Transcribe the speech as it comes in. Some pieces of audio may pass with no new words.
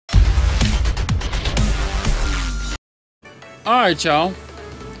Alright, y'all.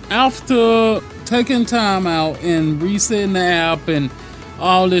 After taking time out and resetting the app and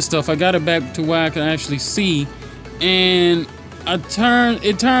all this stuff, I got it back to where I can actually see. And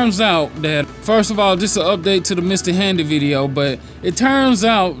it turns out that, first of all, this is an update to the Mr. Handy video, but it turns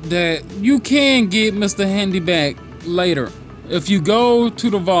out that you can get Mr. Handy back later. If you go to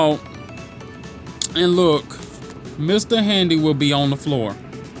the vault and look, Mr. Handy will be on the floor.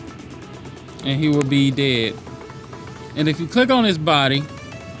 And he will be dead. And if you click on his body,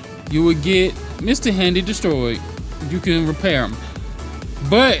 you will get Mr. Handy destroyed. You can repair him.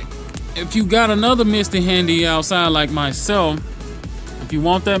 But if you got another Mr. Handy outside like myself, if you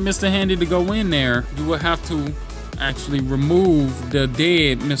want that Mr. Handy to go in there, you will have to actually remove the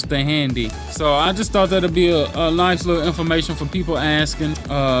dead Mr. Handy. So I just thought that'd be a nice little information for people asking,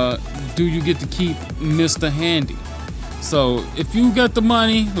 do you get to keep Mr. Handy? So if you got the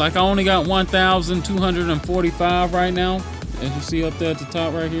money, like I only got 1,245 right now, as you see up there at the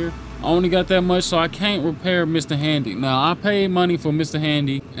top right here, I only got that much, so I can't repair Mr. Handy. Now I paid money for Mr.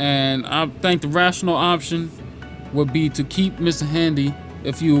 Handy, and I think the rational option would be to keep Mr. Handy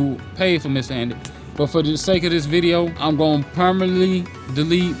if you pay for Mr. Handy. But for the sake of this video, I'm going to permanently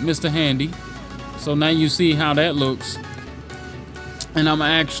delete Mr. Handy. So now you see how that looks. And I'm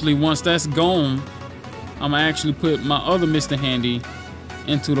actually, once that's gone, I'm gonna actually put my other Mr. Handy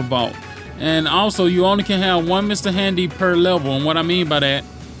into the vault. And also, you only can have one Mr. Handy per level. And what I mean by that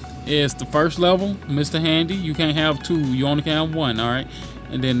is the first level, Mr. Handy, you can't have two. You only can have one, all right?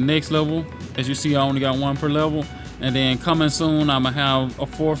 And then the next level, as you see, I only got one per level. And then coming soon, I'm gonna have a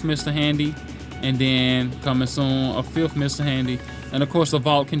fourth Mr. Handy. And then coming soon, a fifth Mr. Handy. And of course, the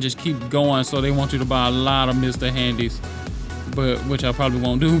vault can just keep going. So they want you to buy a lot of Mr. Handys, but which I probably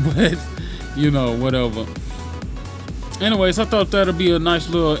won't do, but you know, whatever. Anyways, I thought that'd be a nice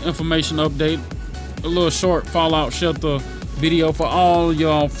little information update, a little short Fallout Shelter video for all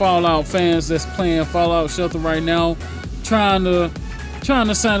y'all Fallout fans that's playing Fallout Shelter right now, trying to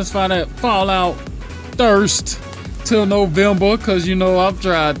satisfy that Fallout thirst till November, cause you know I've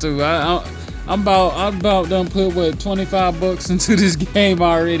tried to. I'm about done put what, $25 into this game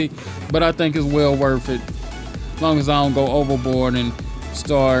already, but I think it's well worth it, as long as I don't go overboard and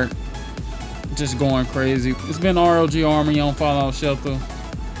start just going crazy. It's been RLG Army on Fallout Shelter,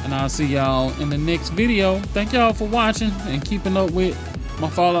 and I'll see y'all in the next video. Thank y'all for watching and keeping up with my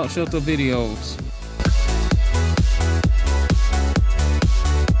Fallout Shelter videos.